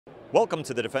Welcome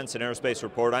to the Defense and Aerospace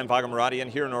Report. I'm Vago Muradian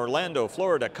here in Orlando,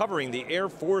 Florida, covering the Air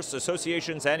Force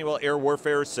Association's annual Air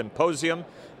Warfare Symposium.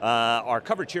 Our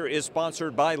coverage here is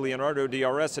sponsored by Leonardo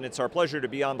DRS, and it's our pleasure to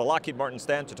be on the Lockheed Martin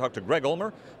stand to talk to Greg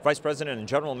Ulmer, Vice President and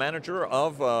General Manager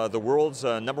of the world's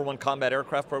 #1 combat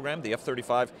aircraft program, the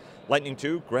F-35 Lightning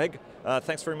II. Greg,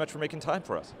 thanks very much for making time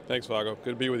for us. Thanks, Vago.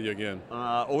 Good to be with you again.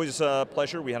 Always a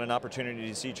pleasure. We had an opportunity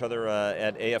to see each other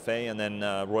at AFA and then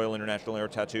Royal International Air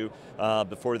Tattoo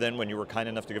before then, when you were kind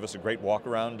enough to give us a great walk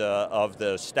around of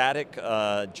the static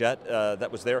jet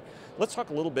that was there. Let's talk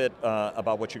a little bit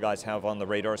about what you guys have on the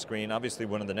radar screen. Obviously,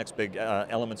 one of the next big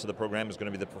elements of the program is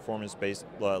going to be the performance-based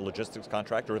logistics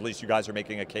contract, or at least you guys are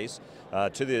making a case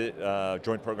to the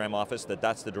Joint Program Office that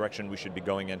that's the direction we should be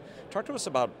going in. Talk to us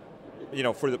about, you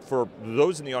know, for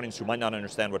those in the audience who might not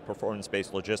understand what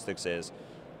performance-based logistics is,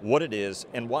 what it is,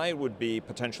 and why it would be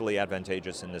potentially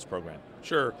advantageous in this program.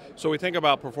 Sure. So we think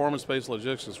about performance-based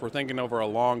logistics, we're thinking over a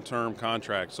long-term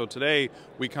contract. So today,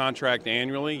 we contract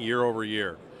annually, year over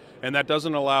year. And that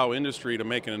doesn't allow industry to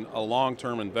make a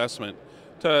long-term investment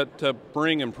to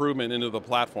bring improvement into the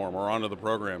platform or onto the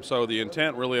program. So the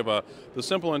intent really of the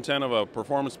simple intent of a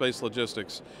performance-based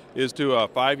logistics is to a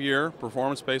 5-year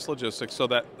performance-based logistics, so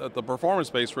that the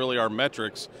performance-based really are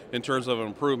metrics in terms of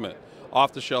improvement.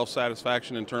 Off-the-shelf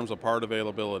satisfaction in terms of part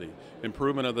availability,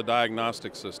 improvement of the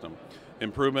diagnostic system,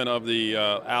 improvement of the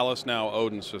Alice Now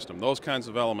Odin system, those kinds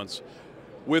of elements.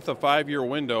 With a 5-year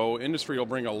window, industry will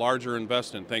bring a larger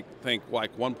investment, think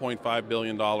like $1.5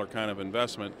 billion kind of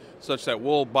investment, such that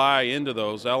we'll buy into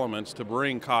those elements to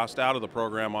bring cost out of the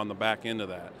program on the back end of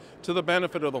that, to the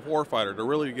benefit of the warfighter, to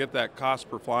really get that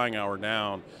cost per flying hour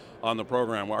down on the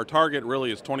program. Our target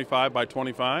really is 25 by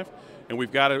 25, and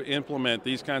we've got to implement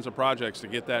these kinds of projects to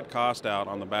get that cost out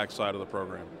on the backside of the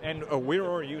program. And where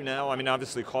are you now? I mean,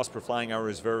 obviously cost per flying hour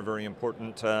is very, very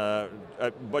important,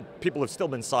 but people have still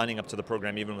been signing up to the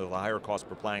program even with a higher cost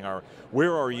per flying hour.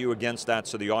 Where are you against that,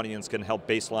 so the audience can help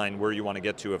baseline where you want to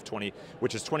get to,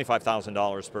 which is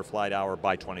 $25,000 per flight hour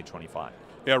by 2025?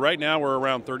 Yeah, right now we're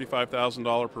around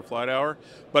 $35,000 per flight hour,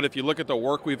 but if you look at the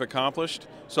work we've accomplished,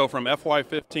 so from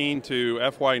FY15 to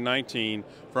FY19,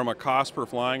 from a cost per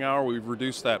flying hour, we've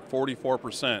reduced that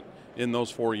 44% in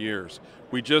those 4 years.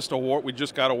 We just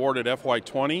got awarded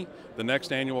FY20, the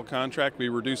next annual contract. We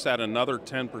reduced that another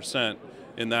 10%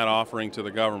 in that offering to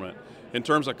the government. In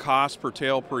terms of cost per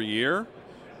tail per year,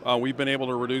 we've been able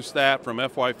to reduce that from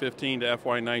FY15 to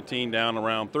FY19 down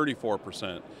around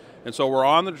 34%. And so we're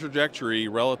on the trajectory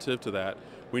relative to that.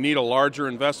 We need a larger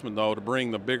investment, though, to bring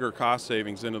the bigger cost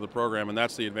savings into the program, and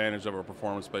that's the advantage of a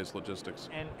performance-based logistics.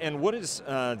 And what is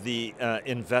the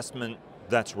investment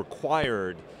that's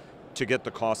required to get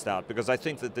the cost out? Because I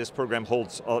think that this program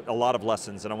holds a lot of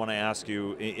lessons, and I want to ask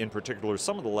you in particular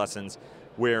some of the lessons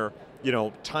where, you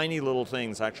know, tiny little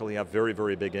things actually have very,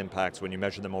 very big impacts when you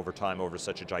measure them over time over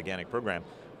such a gigantic program.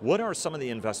 What are some of the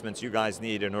investments you guys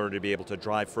need in order to be able to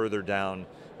drive further down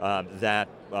that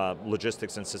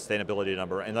logistics and sustainability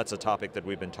number? And that's a topic that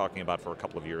we've been talking about for a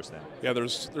couple of years now. Yeah,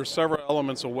 there's several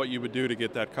elements of what you would do to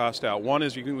get that cost out. One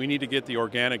is we need to get the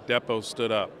organic depots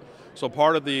stood up. So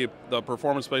part of the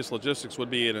performance-based logistics would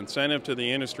be an incentive to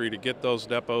the industry to get those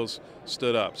depots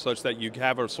stood up, such that you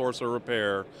have a source of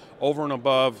repair over and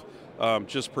above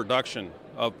just production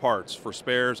of parts for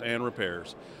spares and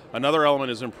repairs. Another element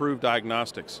is improved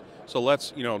diagnostics. So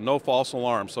let's, no false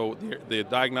alarms. So the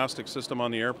diagnostic system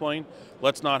on the airplane,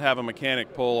 let's not have a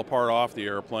mechanic pull a part off the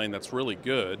airplane that's really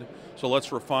good. So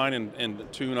let's refine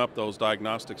and tune up those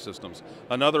diagnostic systems.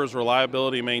 Another is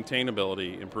reliability,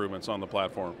 maintainability improvements on the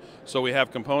platform. So we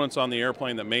have components on the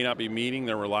airplane that may not be meeting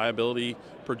their reliability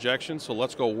projections, so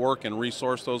let's go work and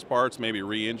resource those parts, maybe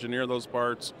re-engineer those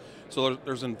parts. So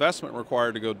there's investment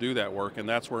required to go do that work, and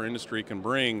that's where industry can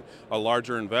bring a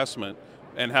larger investment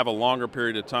and have a longer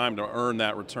period of time to earn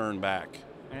that return back.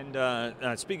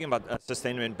 And speaking about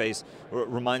sustainment base,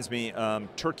 reminds me,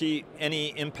 Turkey,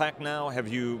 any impact now? Have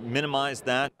you minimized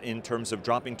that in terms of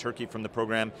dropping Turkey from the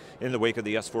program in the wake of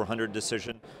the S-400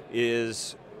 decision?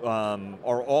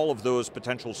 Are all of those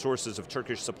potential sources of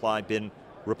Turkish supply been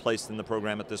replaced in the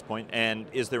program at this point? And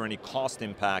is there any cost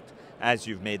impact as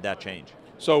you've made that change?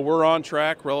 So we're on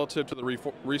track relative to the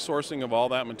resourcing of all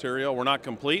that material. We're not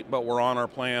complete, but we're on our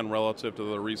plan relative to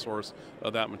the resource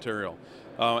of that material.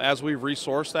 As we've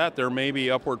resourced that, there may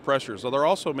be upward pressures. So there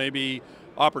also may be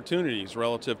opportunities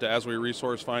relative to, as we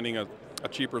resource, finding a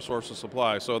cheaper source of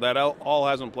supply. So that all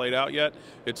hasn't played out yet.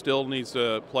 It still needs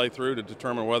to play through to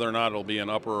determine whether or not it'll be an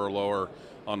upper or lower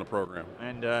on the program.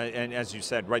 And as you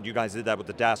said, right, you guys did that with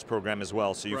the DAS program as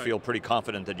well, so you feel pretty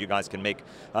confident that you guys can make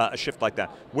a shift like that.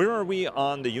 Where are we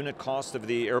on the unit cost of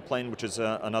the airplane, which is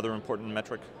another important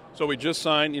metric? So we just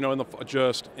signed,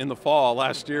 in the fall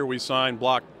last year, we signed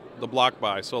the block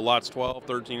buy, so lots 12,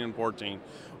 13, and 14.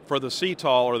 For the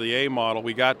CTOL, or the A model,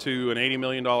 we got to an $80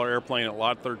 million airplane at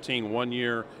lot 13 1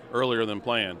 year earlier than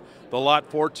planned. The lot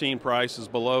 14 price is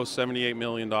below $78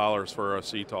 million for a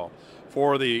CTOL.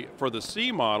 For the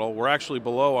C model, we're actually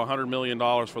below $100 million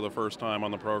for the first time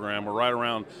on the program. We're right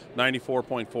around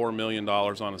 $94.4 million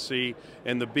on a C,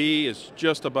 and the B is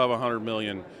just above $100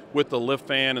 million. With the lift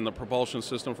fan and the propulsion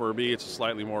system for a B, it's a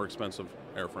slightly more expensive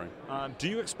airframe. Do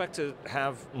you expect to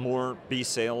have more B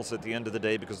sales at the end of the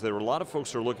day? Because there are a lot of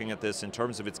folks who are looking at this in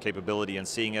terms of its capability and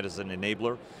seeing it as an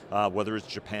enabler, whether it's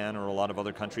Japan or a lot of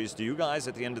other countries. Do you guys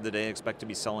at the end of the day expect to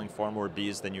be selling far more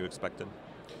Bs than you expected?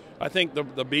 I think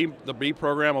the B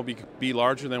program will be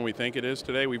larger than we think it is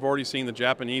today. We've already seen the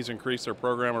Japanese increase their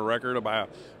program of record by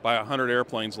 100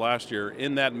 airplanes last year.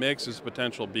 In that mix is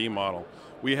potential B model.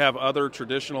 We have other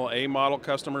traditional A model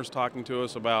customers talking to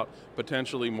us about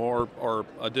potentially more or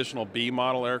additional B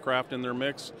model aircraft in their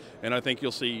mix, and I think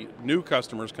you'll see new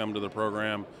customers come to the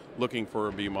program looking for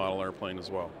a B model airplane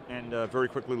as well. And very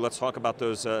quickly, let's talk about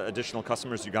those additional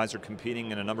customers. You guys are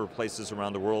competing in a number of places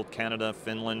around the world: Canada,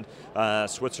 Finland,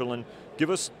 Switzerland.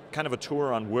 Give us kind of a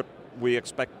tour on what we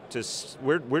expect to,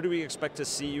 where do we expect to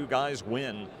see you guys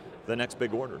win the next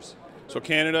big orders? So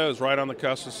Canada is right on the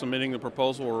cusp of submitting the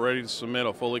proposal. We're ready to submit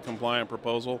a fully compliant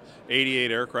proposal,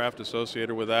 88 aircraft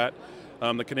associated with that.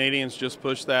 The Canadians just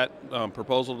pushed that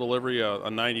proposal delivery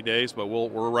 90 days, but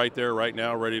we're right there right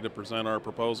now, ready to present our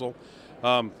proposal.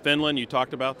 Finland, you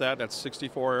talked about that. That's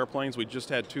 64 airplanes. We just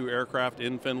had 2 aircraft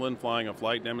in Finland flying a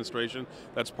flight demonstration.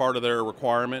 That's part of their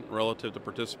requirement relative to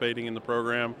participating in the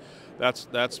program.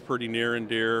 That's pretty near and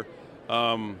dear.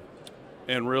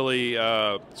 And really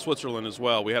Switzerland as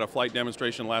well. We had a flight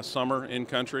demonstration last summer in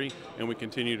country, and we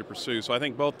continue to pursue. So I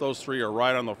think both those 3 are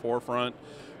right on the forefront.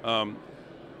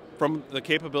 From the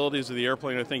capabilities of the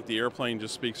airplane, I think the airplane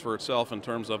just speaks for itself in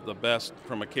terms of the best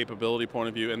from a capability point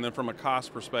of view. And then from a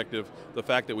cost perspective, the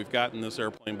fact that we've gotten this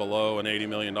airplane below an $80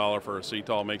 million for a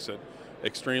CTOL makes it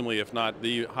extremely, if not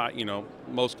the high,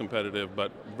 most competitive,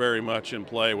 but very much in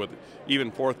play with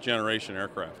even 4th generation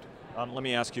aircraft. Let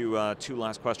me ask you 2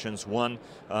 last questions. One,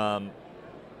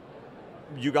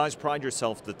 you guys pride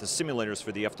yourself that the simulators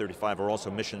for the F-35 are also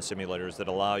mission simulators that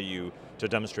allow you to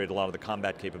demonstrate a lot of the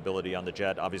combat capability on the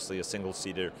jet, obviously a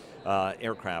single-seater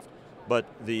aircraft. But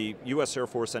the US Air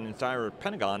Force and the entire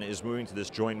Pentagon is moving to this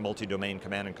joint multi-domain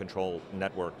command and control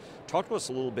network. Talk to us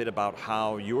a little bit about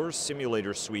how your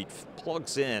simulator suite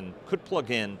could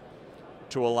plug in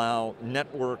to allow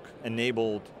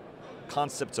network-enabled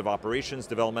concepts of operations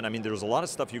development. I mean, there's a lot of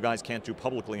stuff you guys can't do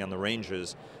publicly on the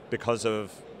ranges because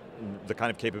of the kind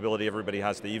of capability everybody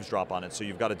has to eavesdrop on it. So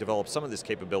you've got to develop some of this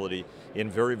capability in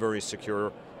very, very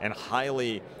secure and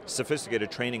highly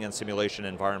sophisticated training and simulation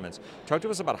environments. Talk to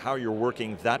us about how you're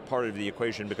working that part of the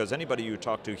equation, because anybody you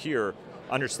talk to here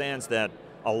understands that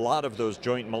a lot of those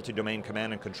joint multi-domain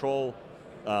command and control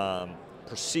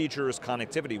procedures,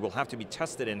 connectivity will have to be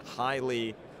tested in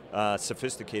highly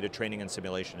sophisticated training and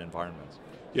simulation environments.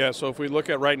 Yeah, so if we look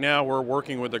at right now, we're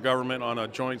working with the government on a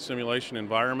joint simulation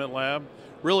environment lab,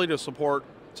 really to support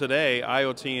today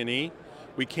IoT and E.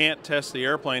 We can't test the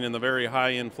airplane in the very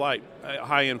high-end fight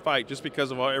just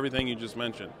because of everything you just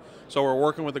mentioned. So we're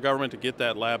working with the government to get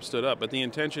that lab stood up. But the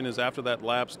intention is, after that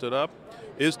lab stood up,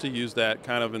 is to use that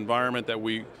kind of environment that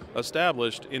we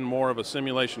established in more of a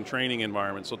simulation training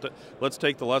environment. So let's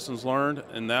take the lessons learned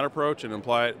in that approach and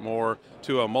apply it more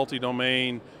to a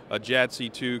multi-domain, a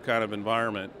JADC2 kind of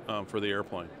environment for the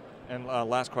airplane. And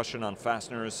last question on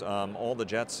fasteners. All the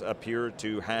jets appear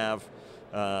to have,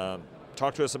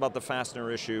 talk to us about the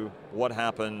fastener issue. What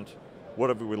happened? What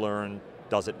have we learned?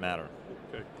 Does it matter?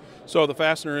 Okay. So the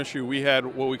fastener issue, we had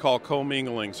what we call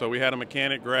commingling. So we had a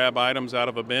mechanic grab items out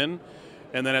of a bin,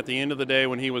 and then at the end of the day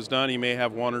when he was done, he may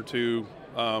have 1 or 2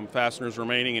 fasteners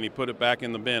remaining, and he put it back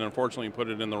in the bin. Unfortunately, he put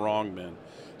it in the wrong bin.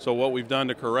 So what we've done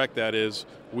to correct that is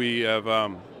we have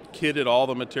kitted all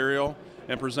the material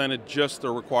and presented just the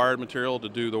required material to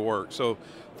do the work. So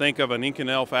think of an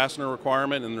Inconel fastener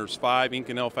requirement, and there's 5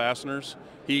 Inconel fasteners.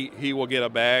 He will get a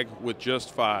bag with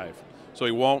just 5. So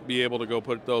he won't be able to go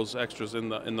put those extras in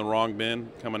the wrong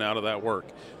bin coming out of that work.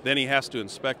 Then he has to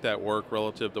inspect that work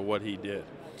relative to what he did.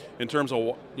 In terms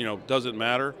of, does it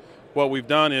matter? What we've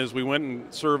done is we went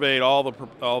and surveyed all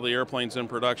the airplanes in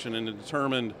production and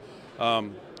determined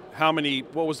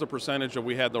what was the percentage of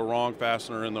we had the wrong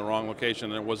fastener in the wrong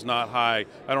location, and it was not high.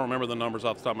 I don't remember the numbers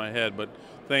off the top of my head, but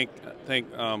think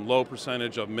low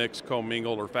percentage of mixed,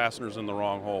 commingled, or fasteners in the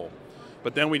wrong hole.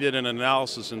 But then we did an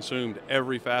analysis and assumed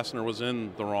every fastener was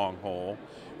in the wrong hole,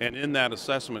 and in that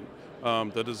assessment,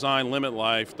 the design limit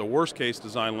life, the worst case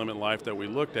design limit life that we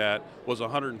looked at was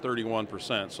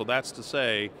 131%. So that's to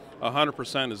say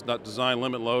 100% is not design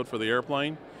limit load for the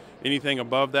airplane. Anything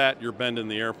above that, you're bending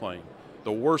the airplane.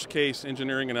 The worst case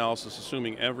engineering analysis,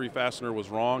 assuming every fastener was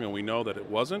wrong and we know that it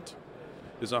wasn't,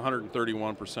 is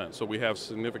 131%. So we have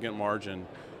significant margin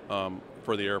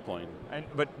for the airplane.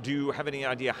 But do you have any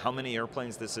idea how many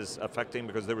airplanes this is affecting?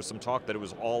 Because there was some talk that it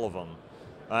was all of them,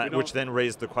 which then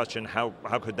raised the question, how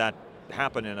could that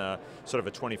happen in a sort of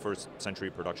a 21st century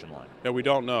production line? Yeah, we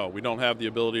don't know. We don't have the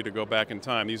ability to go back in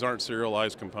time. These aren't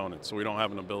serialized components, so we don't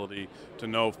have an ability to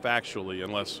know factually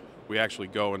unless we actually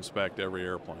go inspect every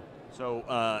airplane. So,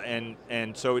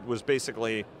 and so it was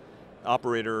basically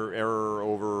operator error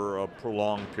over a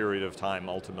prolonged period of time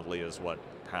ultimately is what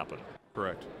happened.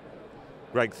 Correct.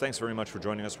 Greg, thanks very much for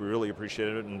joining us. We really appreciate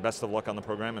it, and best of luck on the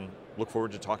program, and look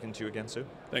forward to talking to you again soon.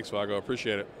 Thanks, Vago.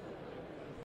 Appreciate it.